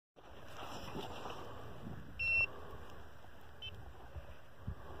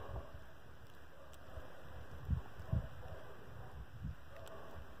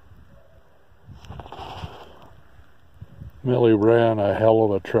Millie ran a hell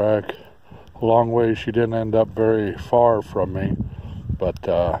of a track. A long way. She didn't end up very far from me, but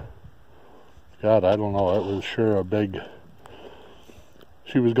God, I don't know, it was sure a big...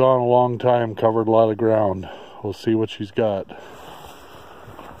 She was gone a long time, covered a lot of ground. We'll see what she's got.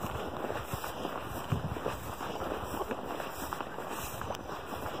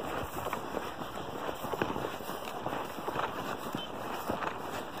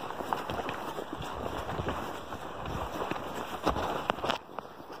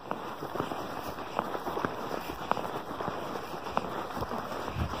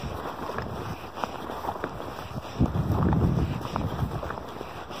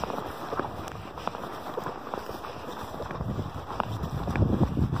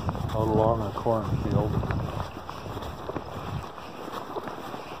 Out along a cornfield.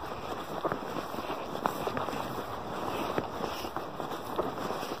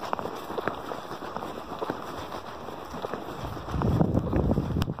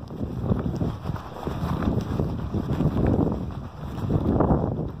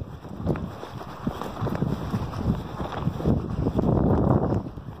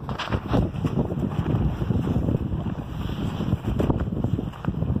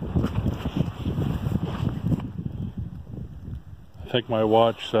 I think my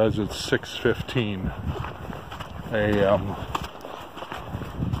watch says it's 6:15 a.m.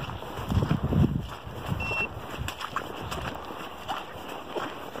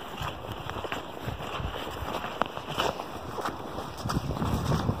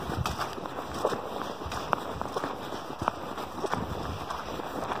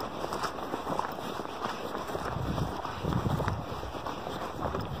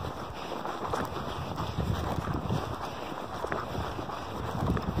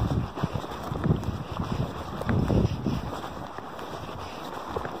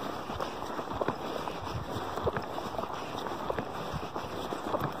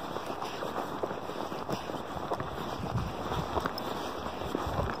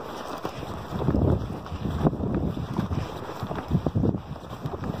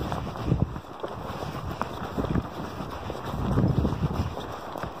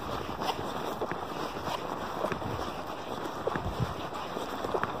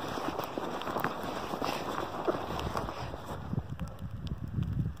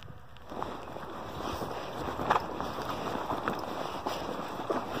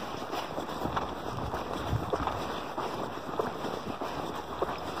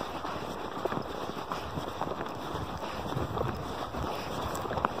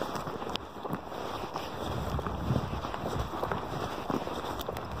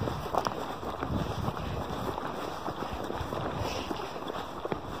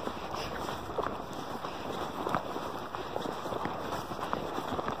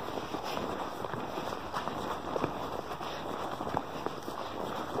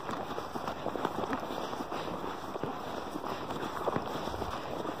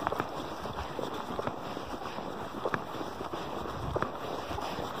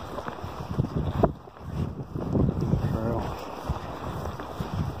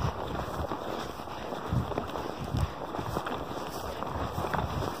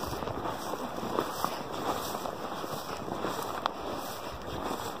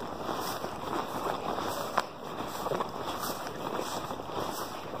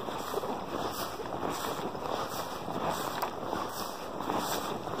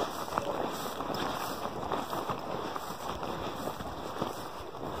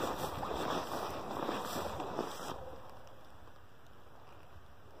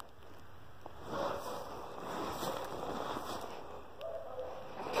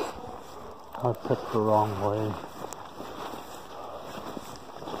 I picked the wrong way.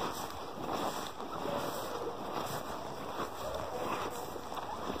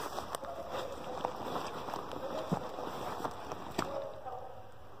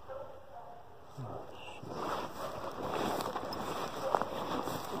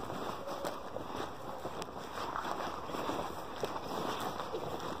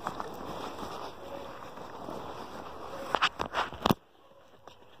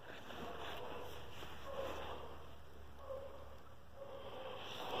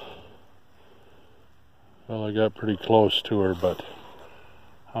 Well, I got pretty close to her, but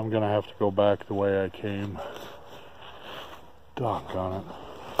I'm gonna have to go back the way I came. Doggone it.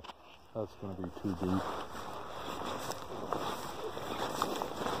 That's gonna be too deep.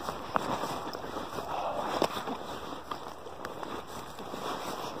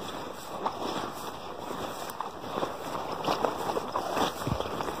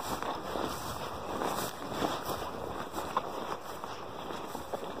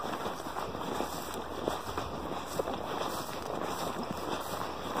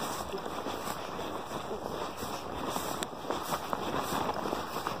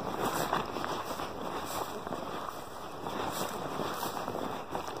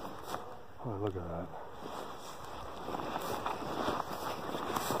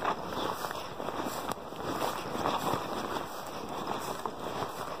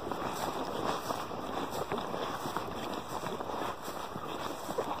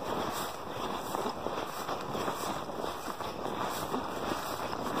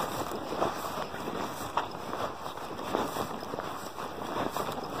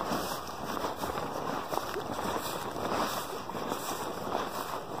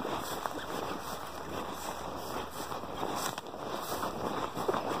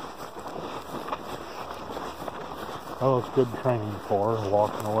 Well, it's good training for her,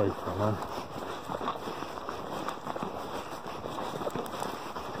 walking away from her.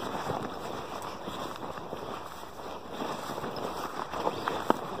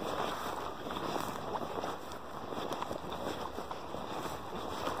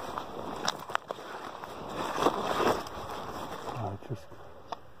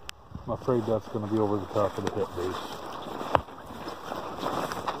 I'm afraid that's going to be over the top of the hip base.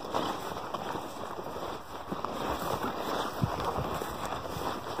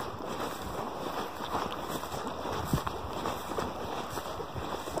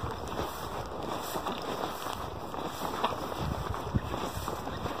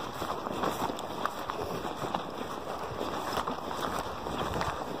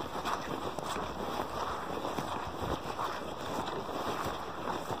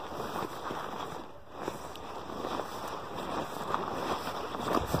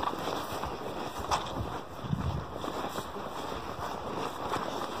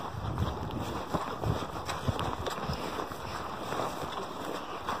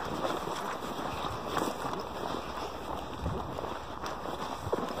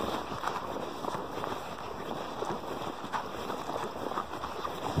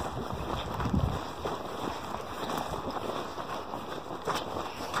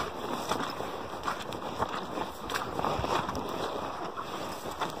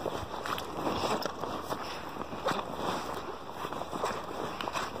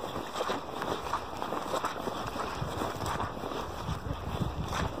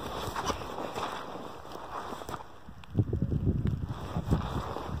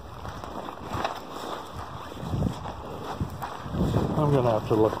 I'm going to have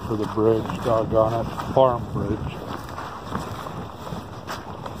to look for the bridge, doggone it, farm bridge.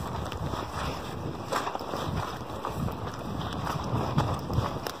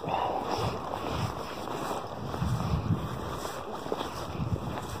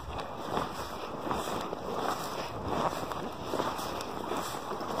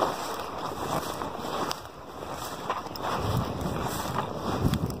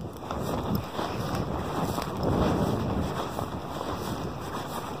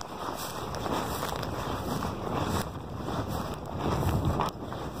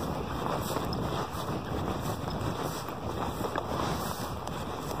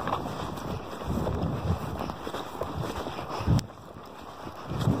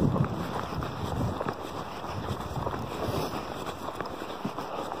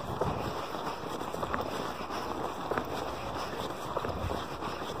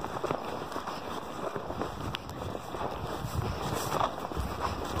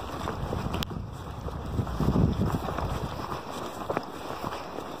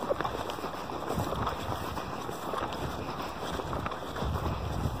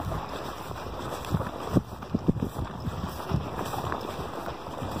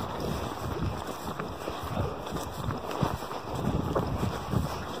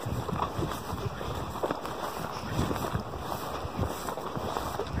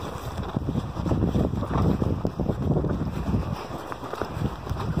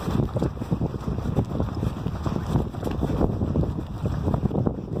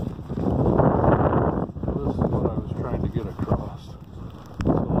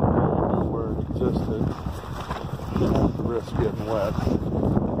 Getting wet.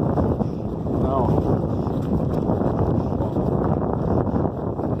 No.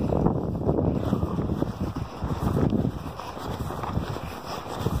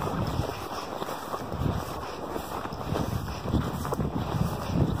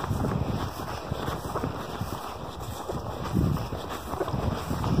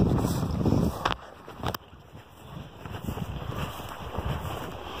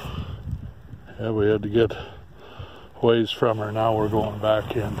 Yeah, we had to get ways from her. Now we're going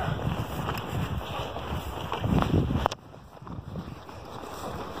back in.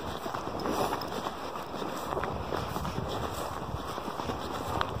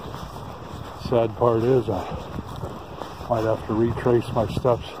 Sad part is I might have to retrace my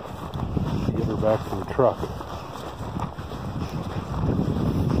steps to get her back to the truck.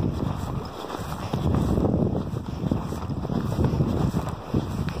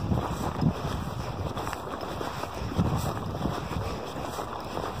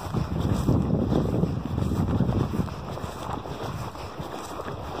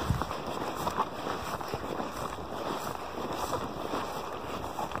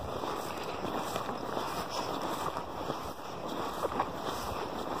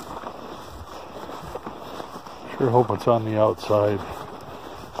 Sure hope it's on the outside.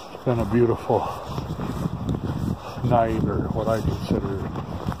 It's been a beautiful night, or what I consider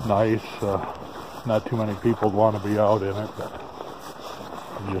nice. not too many people want to be out in it, but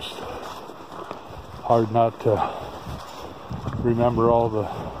just hard not to remember all the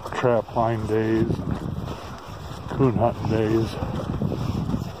trap line days and coon hunting days.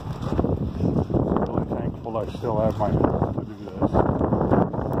 Really thankful I still have my health to do this.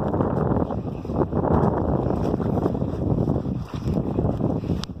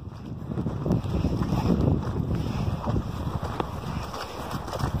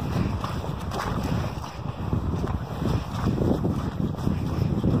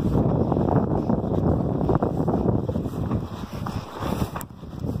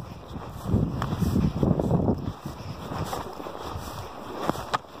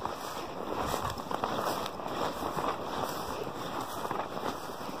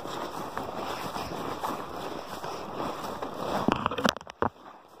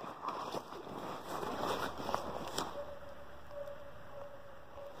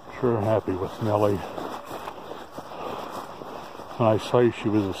 Sure happy with Millie. When I say she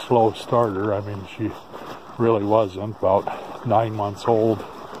was a slow starter, I mean she really wasn't. About 9 months old,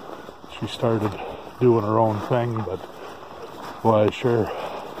 she started doing her own thing, but boy, I sure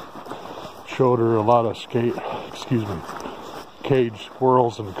showed her a lot of caged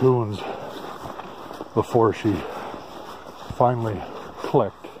squirrels and coons before she finally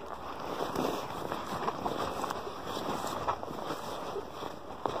clicked.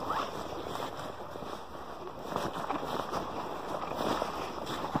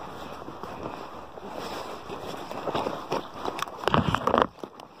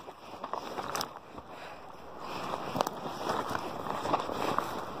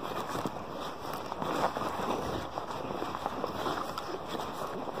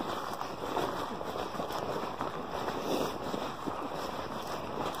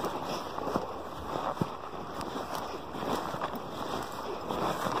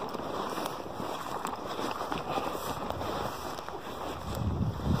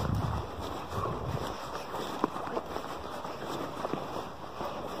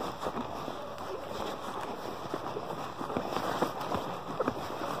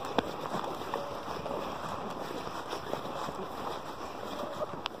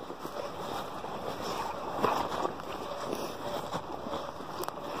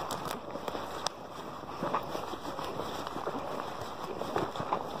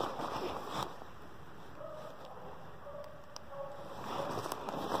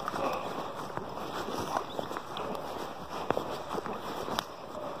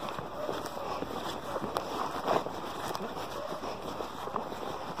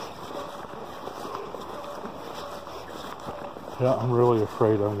 Yeah, I'm really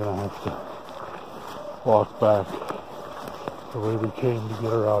afraid I'm going to have to walk back the way we came to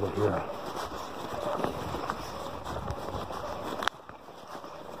get her out of here.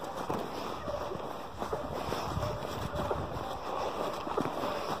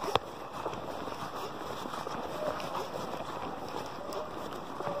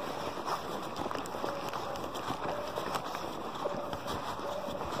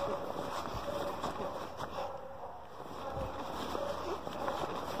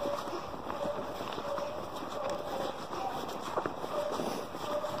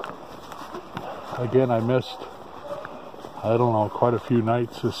 Again, I missed, I don't know, quite a few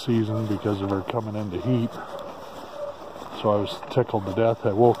nights this season because of her coming into heat. So I was tickled to death.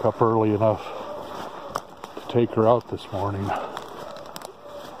 I woke up early enough to take her out this morning.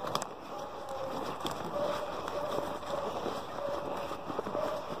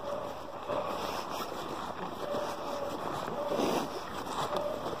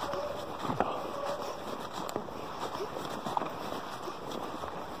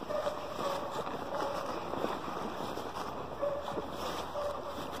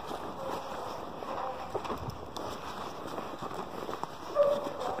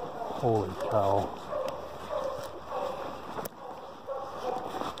 Holy cow.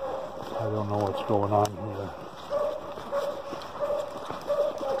 I don't know what's going on here.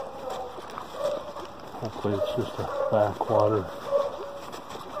 Hopefully it's just a backwater.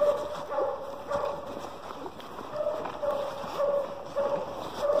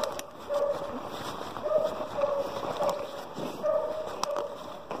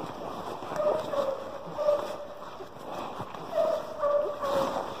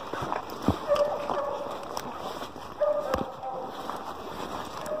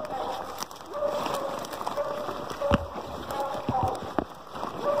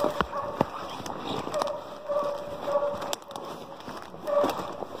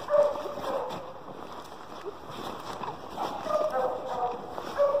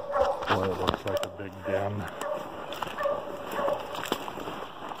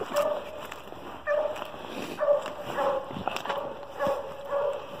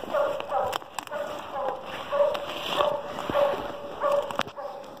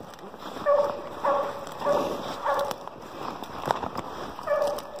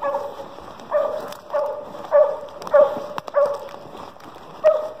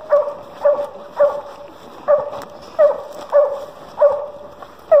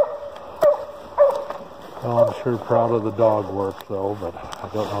 sure proud of the dog work though, but I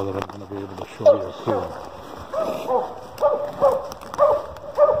don't know that I'm going to be able to show you a coon.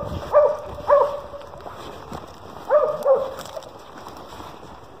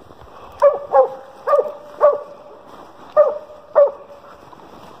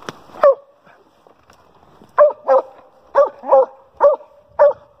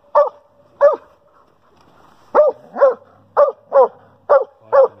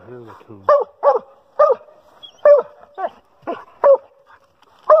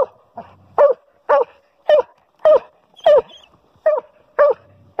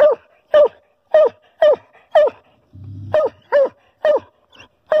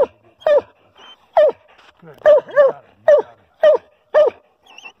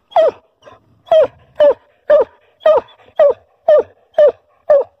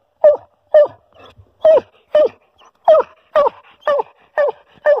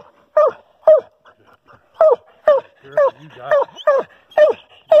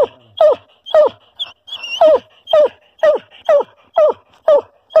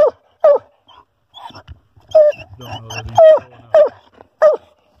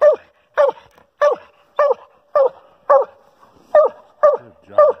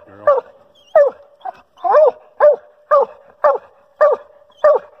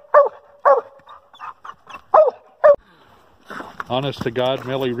 Honest to God,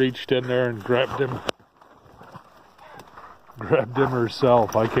 Millie reached in there and grabbed him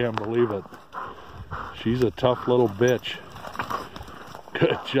herself. I can't believe it. She's a tough little bitch.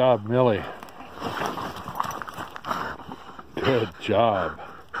 Good job, Millie. Good job.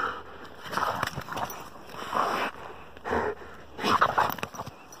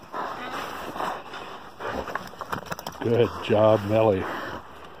 Good job, Millie.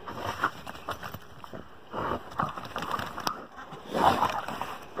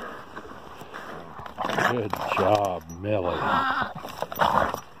 Good job, Millie.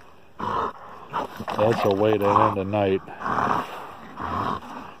 That's a way to end a night.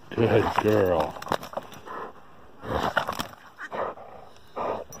 Good girl.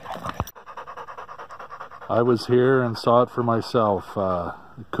 I was here and saw it for myself. The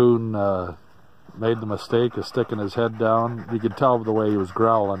coon made the mistake of sticking his head down. You could tell the way he was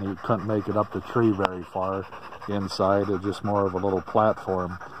growling. He couldn't make it up the tree very far inside. It was just more of a little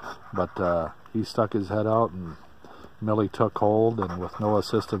platform. But he stuck his head out and Millie took hold, and with no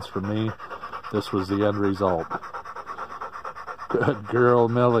assistance from me, this was the end result. Good girl,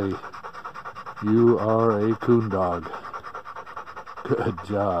 Millie. You are a coon dog. Good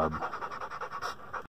job.